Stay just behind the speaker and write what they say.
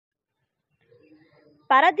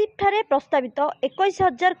पारादीप ठारे प्रस्तावित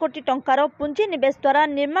 21,000 कोटी टंकार पुंजी निवेश द्वारा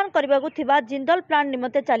निर्माण करने जिंदल प्लांट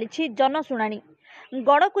निमते चली जनशुणाणी।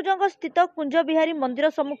 गड़कुजंग स्थित कुंजबिहारी मंदिर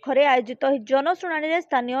सम्मुखें आयोजित जनशुणाणी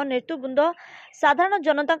स्थानीय नेतृवृंद साधारण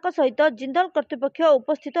जनता सहित जिंदल कर्तृपक्ष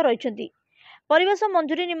उपस्थित रही। परिवेश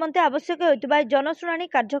मंजूरी निमंते आवश्यक होता जनशुणाणी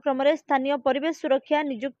कार्यक्रम में स्थानीय परिवेश सुरक्षा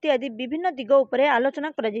नियुक्ति आदि विभिन्न दिग उपरे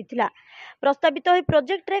आलोचना करा। प्रस्तावित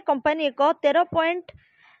प्रोजेक्ट रे कंपनी एक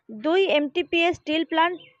 13.2 एमटीपीए स्टील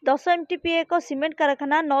प्लांट 10 एमटीपीए एक सीमेंट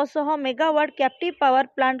कारखाना 900 मेगावाट कैप्टिव पावर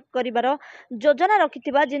प्लांट करिवार योजना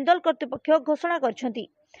रखिथिबा जिंदल कर्तृपक्ष घोषणा करछंती।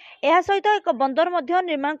 एहा सहित एक बंदर मध्य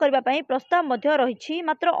निर्माण करबा पई प्रस्ताव मध्य रहिछि।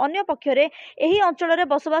 मात्र अन्य पक्षरे एही अंचल रे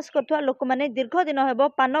बसवास करथुवा लोक माने दीर्घ दिन हेबो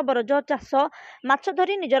पान बरज चाष माछ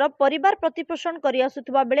धरी निजर परिवार प्रतिपोषण करि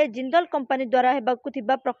आसुथुवा बेले जिंदल कंपनी द्वारा हेबाकु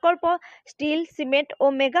थिबा प्रकल्प स्टील सीमेंट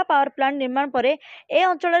और मेगा पावर प्लांट निर्माण परे ए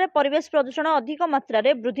अंचल रे परिवेश प्रदूषण अधिक मात्रा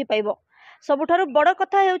रे वृद्धि पाइबो। सबुठारु बड़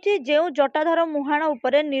कथा हेउछि जेउ जटाधर मुहाण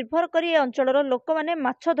उपरे निर्भर करी ए अंचलर लोक माने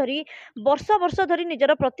माछ धरी वर्ष वर्ष धरी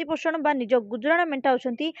निजर प्रतिपोषण बा निज गुजराण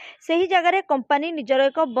मेंटाउछंती। सेही जगार कंपनी निजर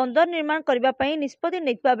एक बंदर निर्माण करबा पई निष्पत्ति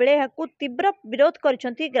नेइतबा बेले याकु तीव्र विरोध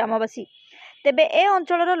करिसंती ग्रामवासी। तेबे ए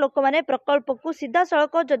अंचलर लोक माने प्रकल्प को सीधा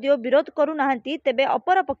सड़क जदिओ विरोध करू नाहंती, तेबे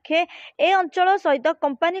अपर पक्षे ए अंचल सहित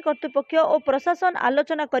कंपनी कर्तृपक्ष और प्रशासन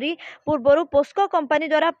आलोचना करी पूर्वरु पोस्को कंपनी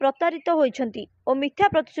द्वारा प्रतारित होइछंती और मिथ्या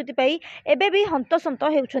प्रतिश्रुति पाई एबे भी हंतसंत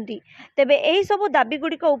हेउछंती। तेबे एही सबु दाबी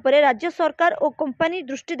गुड़िक उपरे राज्य सरकार और कंपनी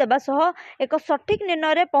दृष्टि देबा सह एक सठिक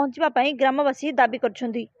निर्णय रे पहुंचबा पई ग्रामवासी दाबी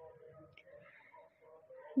करछंती।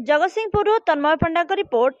 जगतसिंहपुर तन्मय पंडा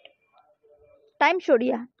रिपोर्ट, टाइम्स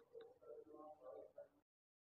ओडिया।